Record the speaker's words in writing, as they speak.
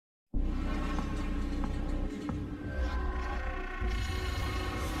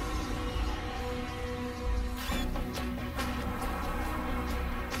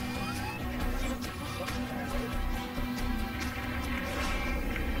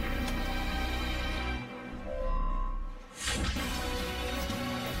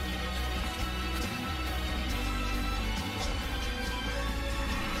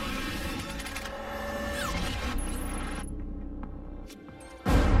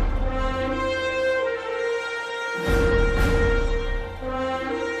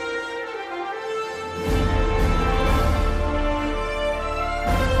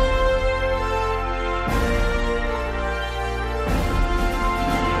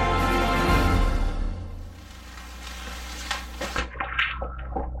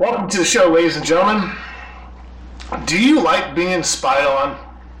Welcome to the show, ladies and gentlemen. Do you like being spied on?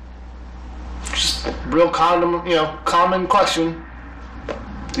 Just a real common question.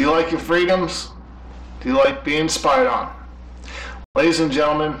 Do you like your freedoms? Do you like being spied on? Ladies and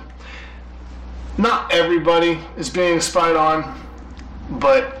gentlemen, not everybody is being spied on,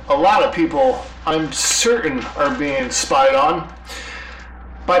 but a lot of people, I'm certain, are being spied on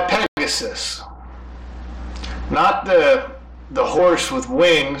by Pegasus. Not the horse with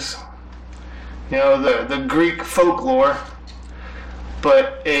wings, the Greek folklore,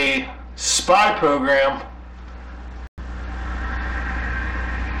 but a spy program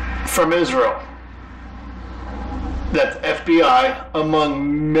from Israel that the FBI,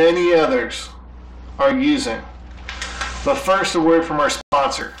 among many others, are using. But first, a word from our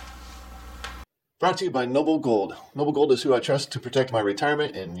sponsor. Brought to you by Noble Gold. Noble Gold is who I trust to protect my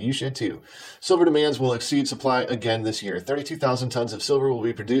retirement, and you should too. Silver demands will exceed supply again this year. 32,000 tons of silver will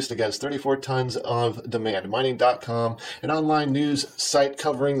be produced against 34 tons of demand. Mining.com, an online news site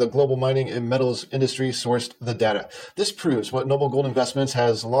covering the global mining and metals industry, sourced the data. This proves what Noble Gold Investments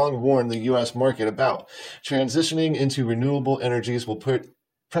has long warned the U.S. market about. Transitioning into renewable energies will put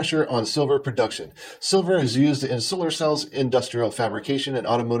pressure on silver production. Silver is used in solar cells, industrial fabrication, and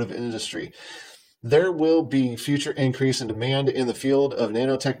automotive industry. There will be future increase in demand in the field of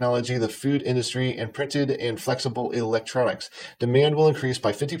nanotechnology, the food industry, and printed and flexible electronics. Demand will increase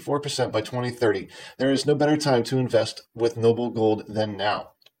by 54% by 2030. There is no better time to invest with Noble Gold than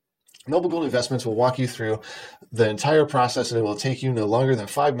now. Noble Gold Investments will walk you through the entire process, and it will take you no longer than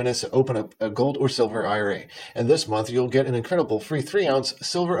 5 minutes to open up a gold or silver IRA. And this month, you'll get an incredible free 3-ounce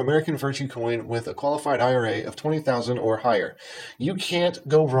silver American Virtue coin with a qualified IRA of $20,000 or higher. You can't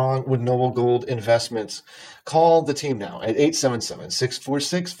go wrong with Noble Gold Investments. Call the team now at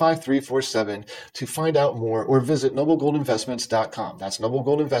 877-646-5347 to find out more, or visit noblegoldinvestments.com. That's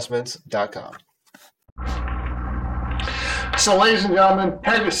noblegoldinvestments.com. So, ladies and gentlemen,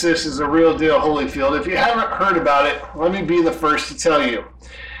 Pegasus is a real deal, Holyfield. If you haven't heard about it, let me be the first to tell you.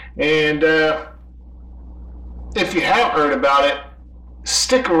 And if you have heard about it,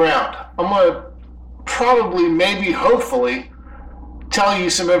 stick around. I'm going to probably, maybe, hopefully, tell you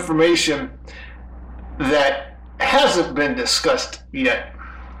some information that hasn't been discussed yet.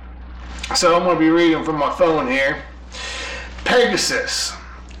 So I'm going to be reading from my phone here. Pegasus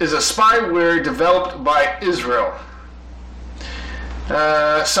is a spyware developed by Israel.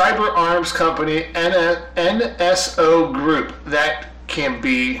 Cyber arms company NSO Group that can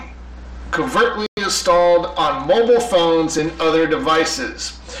be covertly installed on mobile phones and other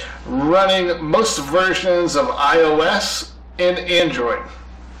devices, running most versions of iOS and Android.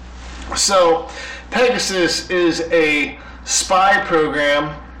 So Pegasus is a spy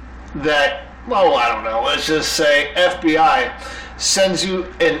program that, let's just say FBI sends you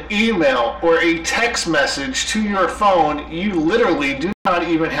an email or a text message to your phone. You literally do not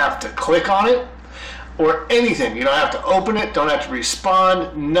even have to click on it or anything. You don't have to open it, don't have to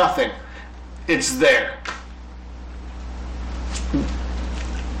respond, nothing. It's there.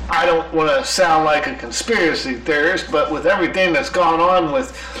 I don't want to sound like a conspiracy theorist, but with everything that's gone on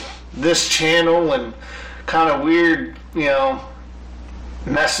with this channel and kind of weird,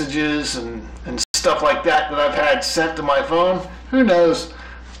 messages and stuff like that I've had sent to my phone, who knows?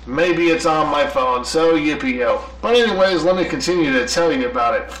 Maybe it's on my phone, so yippee-yo. But anyways, let me continue to tell you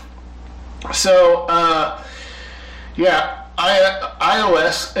about it. So,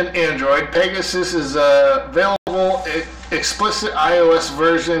 iOS and Android. Pegasus is available explicit iOS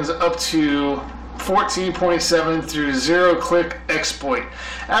versions up to 14.7 through zero-click exploit.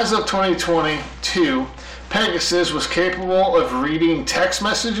 As of 2022, Pegasus was capable of reading text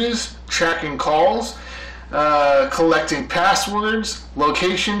messages, tracking calls, collecting passwords,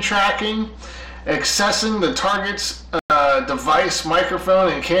 location tracking, accessing the target's device,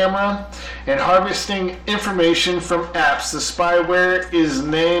 microphone, and camera, and harvesting information from apps. The spyware is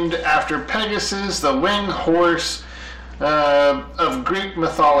named after Pegasus, the winged horse of Greek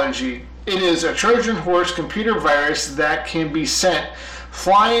mythology. It is a Trojan horse computer virus that can be sent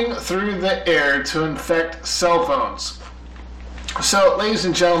flying through the air to infect cell phones. So, ladies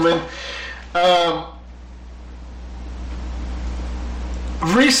and gentlemen,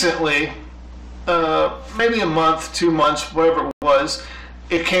 recently, maybe a month, 2 months, whatever it was,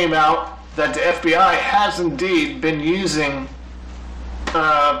 it came out that the FBI has indeed been using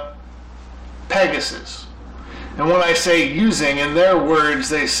Pegasus. And when I say using, in their words,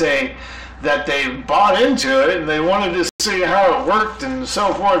 they say that they bought into it and they wanted to see how it worked and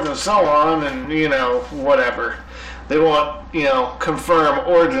so forth and so on, and whatever. They won't, confirm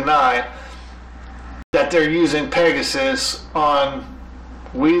or deny that they're using Pegasus on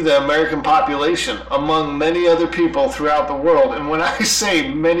we, the American population, among many other people throughout the world. And when I say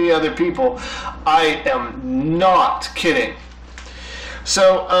many other people, I am not kidding.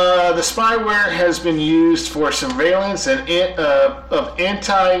 So the spyware has been used for surveillance and of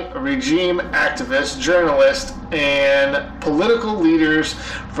anti-regime activists, journalists, and political leaders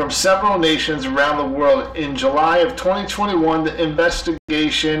from several nations around the world. In July of 2021, the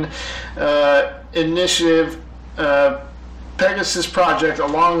investigation initiative Pegasus Project,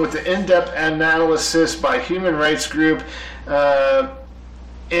 along with the in-depth analysis by human rights group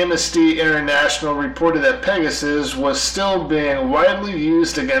Amnesty International, reported that Pegasus was still being widely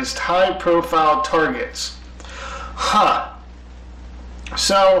used against high-profile targets.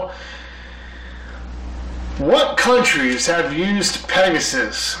 So, what countries have used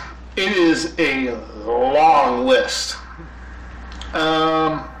Pegasus? It is a long list.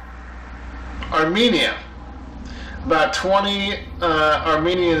 Armenia. About 20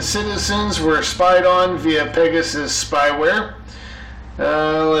 Armenian citizens were spied on via Pegasus spyware.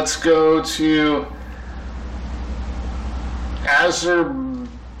 Let's go to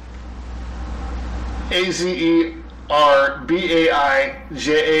Azerbaijan,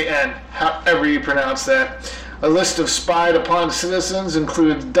 however you pronounce that. A list of spied upon citizens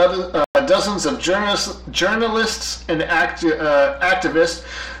includes dozens of journalists and activists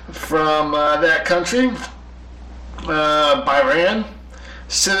from that country. Bahrain.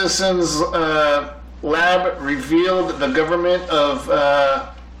 Citizens Lab revealed the government of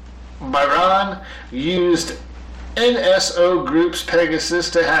Bahrain used NSO groups Pegasus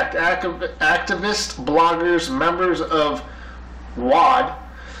to hack activists, bloggers, members of WAD,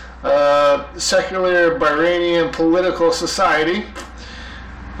 secular Bahraini political society.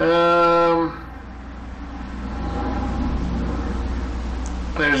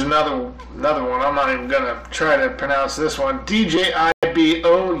 There's another one. I'm not even going to try to pronounce this one. DJIBOUTI.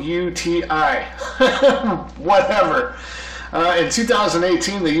 Whatever. In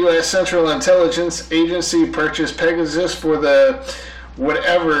 2018, the U.S. Central Intelligence Agency purchased Pegasus for the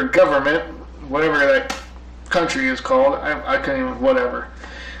whatever government, whatever that country is called. I couldn't even, whatever.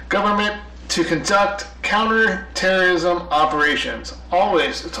 Government to conduct counterterrorism operations.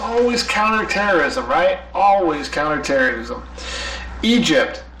 It's always counterterrorism, right? Always counterterrorism.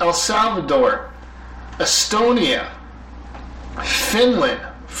 Egypt, El Salvador, Estonia, Finland,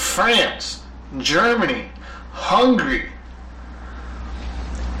 France, Germany, Hungary,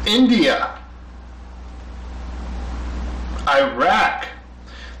 India, Iraq.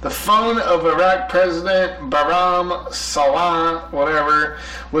 The phone of Iraq President Barham Saleh, whatever,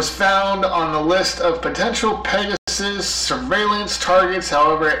 was found on the list of potential Pegasus surveillance targets.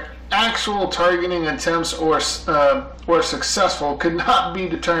 However, actual targeting attempts or successful could not be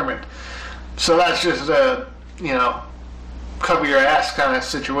determined. So that's just a, cover your ass kind of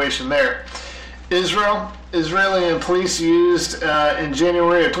situation there. Israeli police used in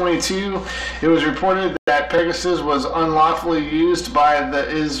January of 22. It was reported that Pegasus was unlawfully used by the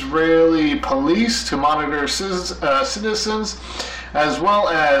Israeli police to monitor citizens, as well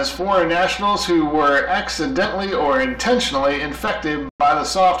as foreign nationals who were accidentally or intentionally infected by the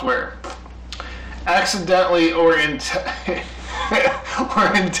software. Accidentally or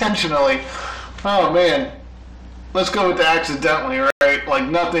intentionally. Oh man, let's go with the accidentally, right? Like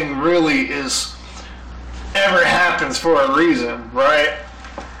nothing really ever happens for a reason, right?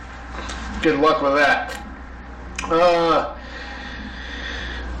 Good luck with that.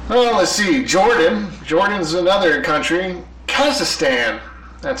 Let's see. Jordan's another country. Kazakhstan,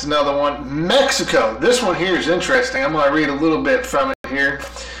 that's another one. Mexico, this one here is interesting. I'm going to read a little bit from it here.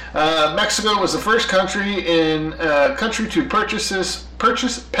 Mexico was the first country to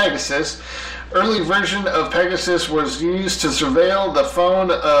purchase Pegasus. Early version of Pegasus was used to surveil the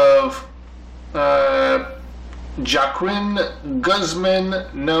phone of Joaquin Guzman,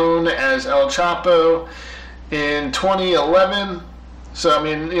 known as El Chapo, in 2011. So, I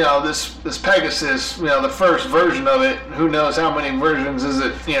mean, this Pegasus, the first version of it, who knows how many versions is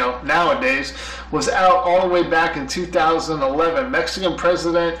it, nowadays, was out all the way back in 2011. Mexican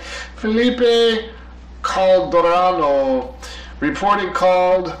President Felipe Calderón reportedly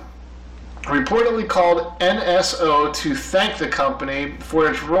called NSO to thank the company for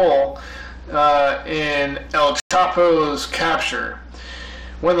its role in El Chapo's capture.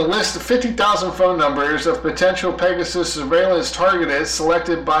 When the list of 50,000 phone numbers of potential Pegasus surveillance targets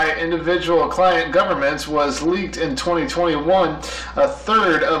selected by individual client governments was leaked in 2021, a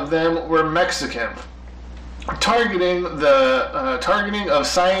third of them were Mexican. Targeting of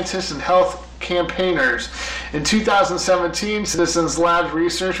scientists and health campaigners. In 2017, Citizens Labs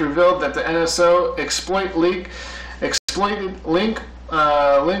research revealed that the NSO exploited link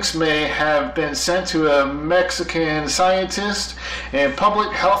links may have been sent to a Mexican scientist and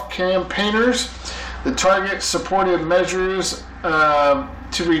public health campaigners. The target supported measures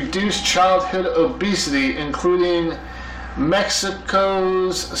to reduce childhood obesity, including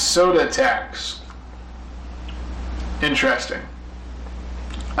Mexico's soda tax. Interesting.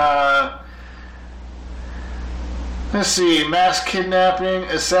 Let's see, mass kidnapping,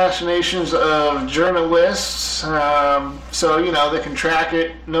 assassinations of journalists. So, you know, they can track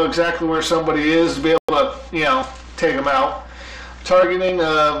it, know exactly where somebody is, to be able to, you know, take them out. Targeting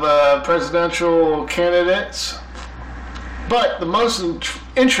of presidential candidates. But the most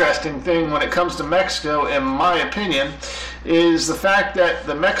interesting thing when it comes to Mexico, in my opinion, is the fact that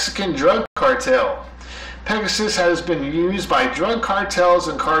the Mexican drug cartel, Pegasus, has been used by drug cartels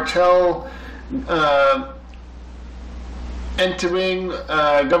and cartel entering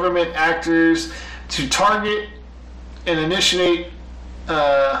government actors to target and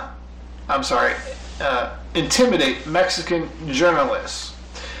intimidate Mexican journalists.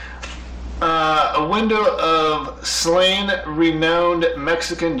 A window of slain renowned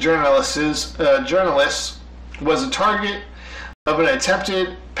Mexican journalists was a target of an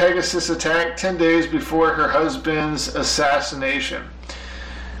attempted Pegasus attack 10 days before her husband's assassination.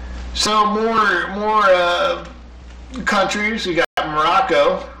 So more countries. You got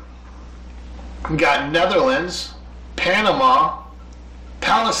Morocco, you got Netherlands, Panama,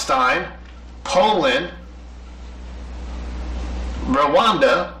 Palestine, Poland,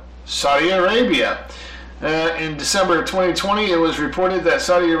 Rwanda, Saudi Arabia. In December of 2020, it was reported that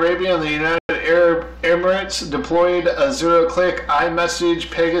Saudi Arabia and the United Arab Emirates deployed a zero-click iMessage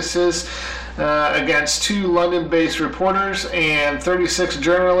Pegasus against 2 London-based reporters and 36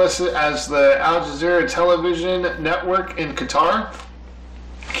 journalists as the Al Jazeera television network in Qatar.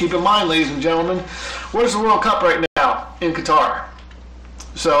 Keep in mind, ladies and gentlemen, where's the World Cup right now? In Qatar.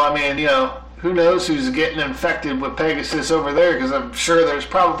 So, I mean, you know, who knows who's getting infected with Pegasus over there, because I'm sure there's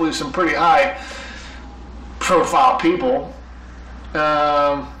probably some pretty high profile people.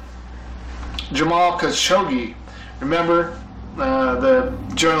 Jamal Khashoggi, remember the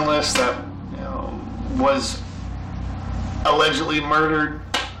journalist that was allegedly murdered?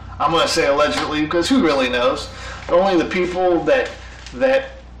 I'm going to say allegedly because who really knows? Only the people that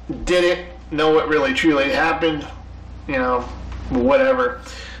did it know what really truly happened. You know, whatever.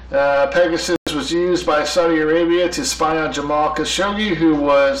 Pegasus was used by Saudi Arabia to spy on Jamal Khashoggi, who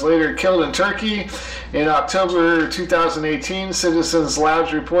was later killed in Turkey. In October 2018, Citizens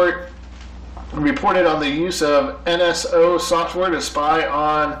Labs reported on the use of NSO software to spy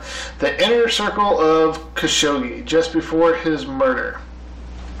on the inner circle of Khashoggi just before his murder.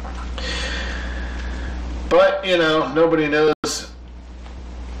 But, you know, nobody knows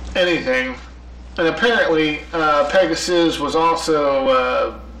anything. And apparently, Pegasus was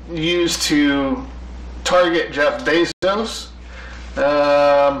also used to target Jeff Bezos.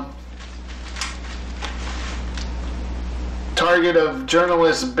 Target of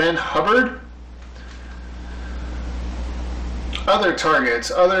journalist Ben Hubbard. Other targets,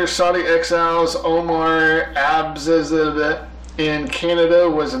 other Saudi exiles. Omar Abdelaziz in Canada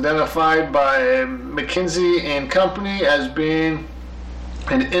was identified by McKinsey and Company as being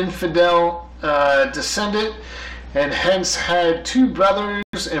an infidel descendant, and hence had 2 brothers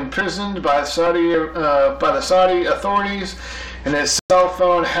imprisoned by the Saudi authorities, and his cell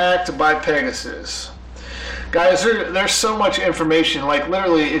phone hacked by Pegasus. Guys, there's so much information. Like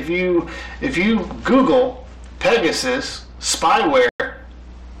literally, if you Google Pegasus spyware,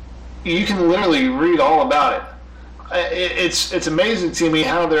 you can literally read all about it. It's amazing to me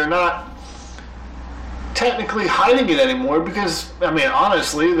how they're not technically hiding it anymore, because I mean,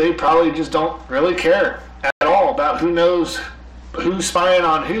 honestly, they probably just don't really care at all about who knows who's spying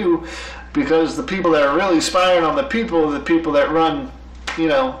on who, because the people that are really spying on the people are the people that run, you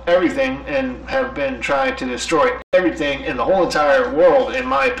know, everything and have been trying to destroy everything in the whole entire world, in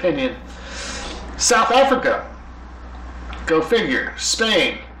my opinion. South Africa, go figure.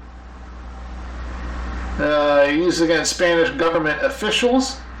 Spain, used against Spanish government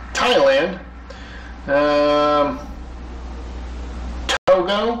officials. Thailand,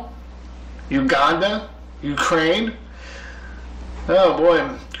 Togo, Uganda, Ukraine. Oh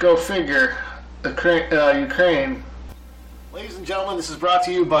boy, go figure. Ukraine. Ladies and gentlemen, this is brought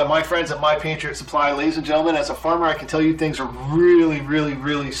to you by my friends at My Patriot Supply. Ladies and gentlemen, as a farmer, I can tell you things are really, really,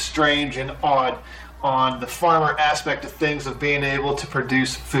 really strange and odd on the farmer aspect of things, of being able to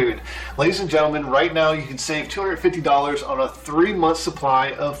produce food. Ladies and gentlemen, right now you can save $250 on a 3-month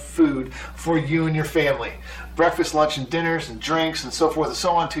supply of food for you and your family. Breakfast, lunch, and dinners, and drinks, and so forth and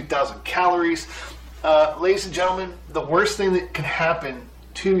so on, 2,000 calories. Ladies and gentlemen, the worst thing that can happen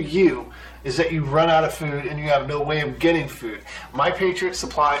to you is that you run out of food and you have no way of getting food. My Patriot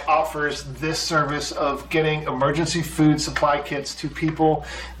Supply offers this service of getting emergency food supply kits to people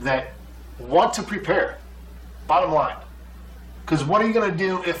that want to prepare. Bottom line. Because what are you going to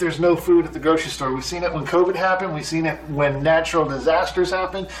do if there's no food at the grocery store? We've seen it when COVID happened. We've seen it when natural disasters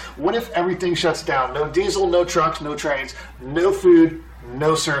happen. What if everything shuts down? No diesel, no trucks, no trains, no food,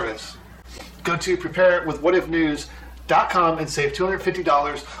 no service. Go to preparewithwhatifnews.com and save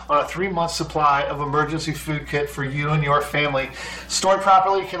 $250 on a 3-month supply of emergency food kit for you and your family. Stored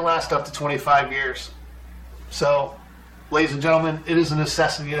properly can last up to 25 years. So, ladies and gentlemen, it is a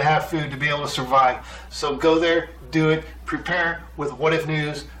necessity to have food to be able to survive. So go there, do it,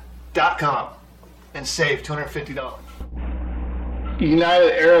 preparewithwhatifnews.com and save $250.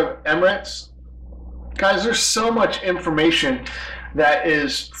 United Arab Emirates. Guys, there's so much information that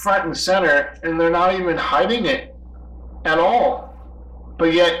is front and center, and they're not even hiding it at all.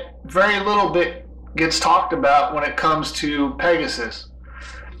 But yet, very little bit gets talked about when it comes to Pegasus.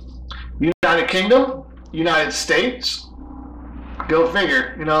 United Kingdom, United States, go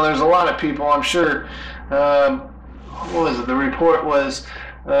figure. You know, there's a lot of people, I'm sure. What was it? The report was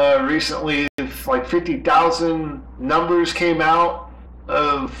recently like 50,000 numbers came out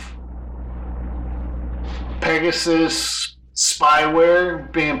of Pegasus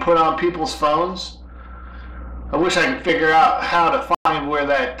spyware being put on people's phones. I wish I could figure out how to find where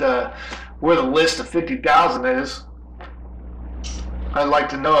that where the list of 50,000 is. I'd like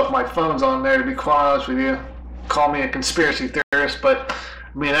to know if my phone's on there, to be quite honest with you. Call me a conspiracy theorist, but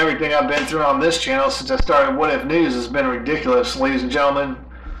I mean, everything I've been through on this channel since I started What If News has been ridiculous, ladies and gentlemen.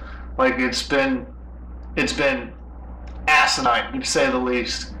 Like, it's been asinine, to say the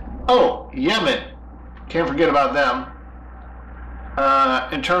least. Oh, Yemen. Can't forget about them.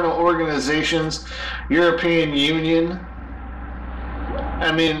 Internal organizations, European Union.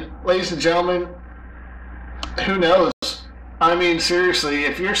 I mean, ladies and gentlemen, who knows? I mean, seriously,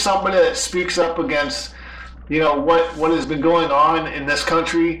 if you're somebody that speaks up against, you know, what has been going on in this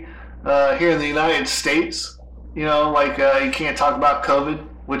country, here in the United States, you know, like you can't talk about COVID,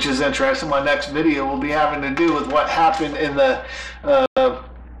 which is interesting. My next video will be having to do with what happened in the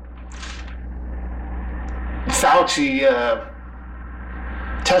Fauci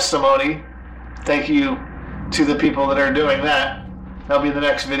testimony. Thank you to the people that are doing that. That'll be the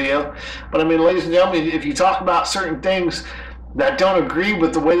next video. But I mean, ladies and gentlemen, if you talk about certain things that don't agree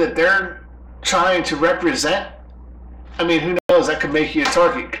with the way that they're trying to represent, I mean, who knows, that could make you a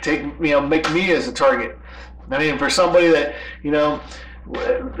target. It could make me as a target. I mean, for somebody that, you know,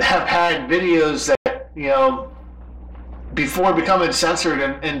 have had videos that, you know, before becoming censored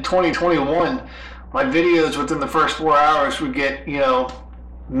in 2021, my videos within the first 4 hours would get, you know,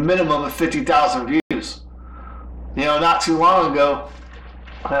 minimum of 50,000 views. You know, not too long ago,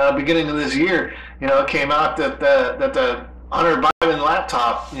 beginning of this year, you know, it came out that the Hunter Biden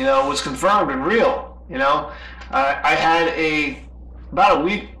laptop, you know, was confirmed and real. You know, I had about a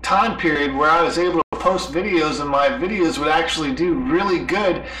week time period where I was able to post videos, and my videos would actually do really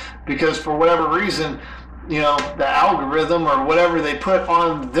good because for whatever reason, you know, the algorithm or whatever they put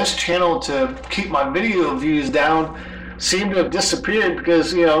on this channel to keep my video views down seemed to have disappeared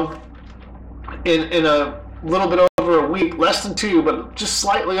because, you know, in a little bit over a week, less than 2, but just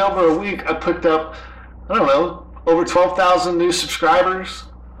slightly over a week, I picked up, I don't know, over 12,000 new subscribers.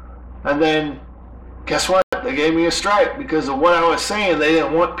 And then guess what? They gave me a strike because of what I was saying they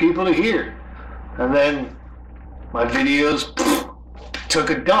didn't want people to hear. And then my videos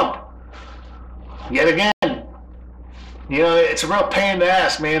took a dump yet again. You know, it's a real pain in the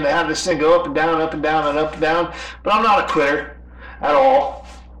ass, man, to have this thing go up and down, up and down, and up and down. But I'm not a quitter at all.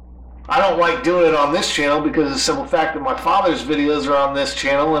 I don't like doing it on this channel because of the simple fact that my father's videos are on this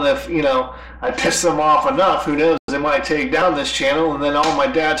channel, and if, you know, I piss them off enough, who knows, they might take down this channel, and then all my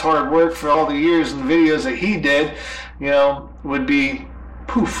dad's hard work for all the years and videos that he did, you know, would be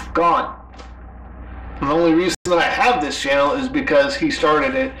poof, gone. And the only reason that I have this channel is because he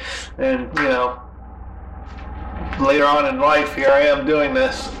started it, and, you know, later on in life, here I am doing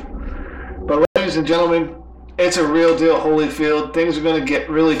this. But ladies and gentlemen, it's a real deal, Holyfield. Things are going to get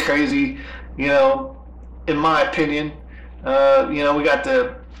really crazy, you know, in my opinion. You know, we got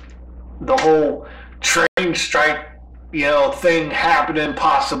the whole train strike, you know, thing happening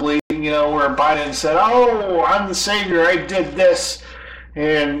possibly, you know, where Biden said, oh, I'm the savior, I did this,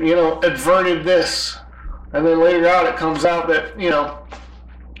 and, you know, averted this. And then later out it comes out that, you know,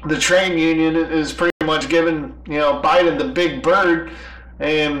 the train union is pretty much giving, you know, Biden the big bird,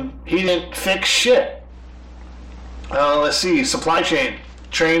 and he didn't fix shit. Let's see, supply chain.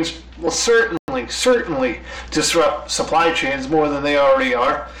 trains will certainly disrupt supply chains more than they already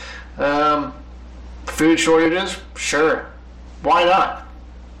are. Food shortages, sure. Why not?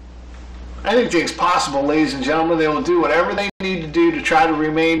 Anything's possible, ladies and gentlemen. They will do whatever they need to do to try to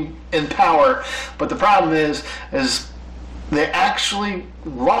remain in power. But the problem is they actually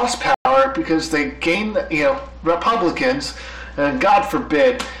lost power because they gained, Republicans, and God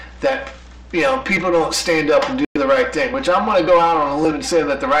forbid that, people don't stand up and do the right thing, which I'm going to go out on a limb and say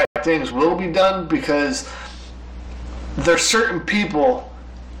that the right things will be done, because there's certain people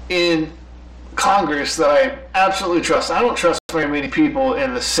in Congress that I absolutely trust. I don't trust very many people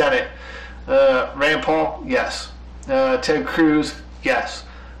in the Senate. Rand Paul, yes. Ted Cruz, yes.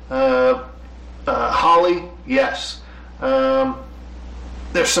 Holly, yes.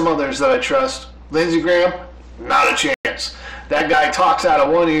 There's some others that I trust. Lindsey Graham, not a chance. That guy talks out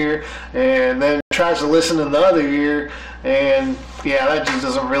of one ear and then tries to listen in the other ear, and that just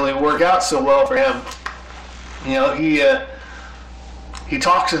doesn't really work out so well for him. He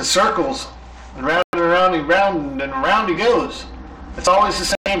talks in circles, and round and round he goes. It's always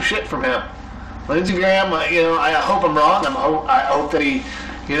the same shit from him. Lindsey Graham, I hope I'm wrong. I hope that he,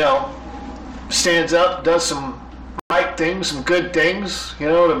 stands up, does some right things, some good things,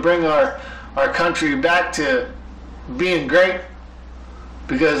 to bring our country back to being great,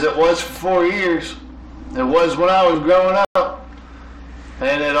 because it was for 4 years. It was when I was growing up,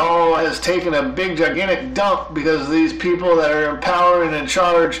 and it all has taken a big gigantic dump because of these people that are in power and in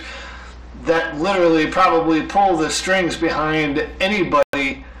charge that literally probably pull the strings behind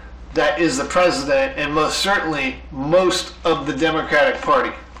anybody that is the president, and most certainly most of the Democratic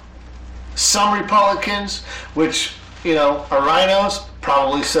Party. Some Republicans, which are rhinos,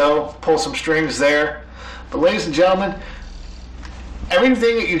 probably so, pull some strings there. But ladies and gentlemen,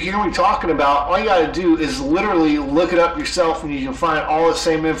 everything that you hear me talking about, all you got to do is literally look it up yourself, and you can find all the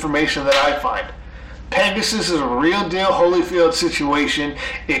same information that I find. Pegasus is a real deal Holyfield situation.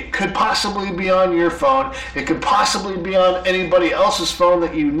 It could possibly be on your phone. It could possibly be on anybody else's phone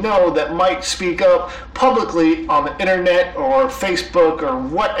that that might speak up publicly on the internet or Facebook or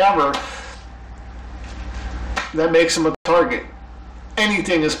whatever that makes them a target.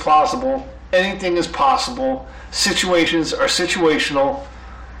 Anything is plausible. Anything is possible. Situations are situational,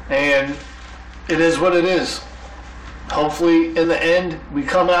 and it is what it is. Hopefully, in the end, we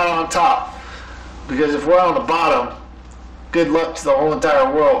come out on top. Because if we're on the bottom, good luck to the whole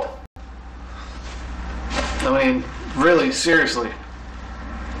entire world. I mean, really, seriously.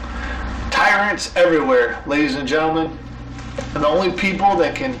 Tyrants everywhere, ladies and gentlemen. And the only people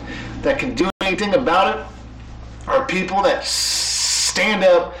that can do anything about it are people that stand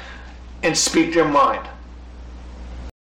up and speak their mind.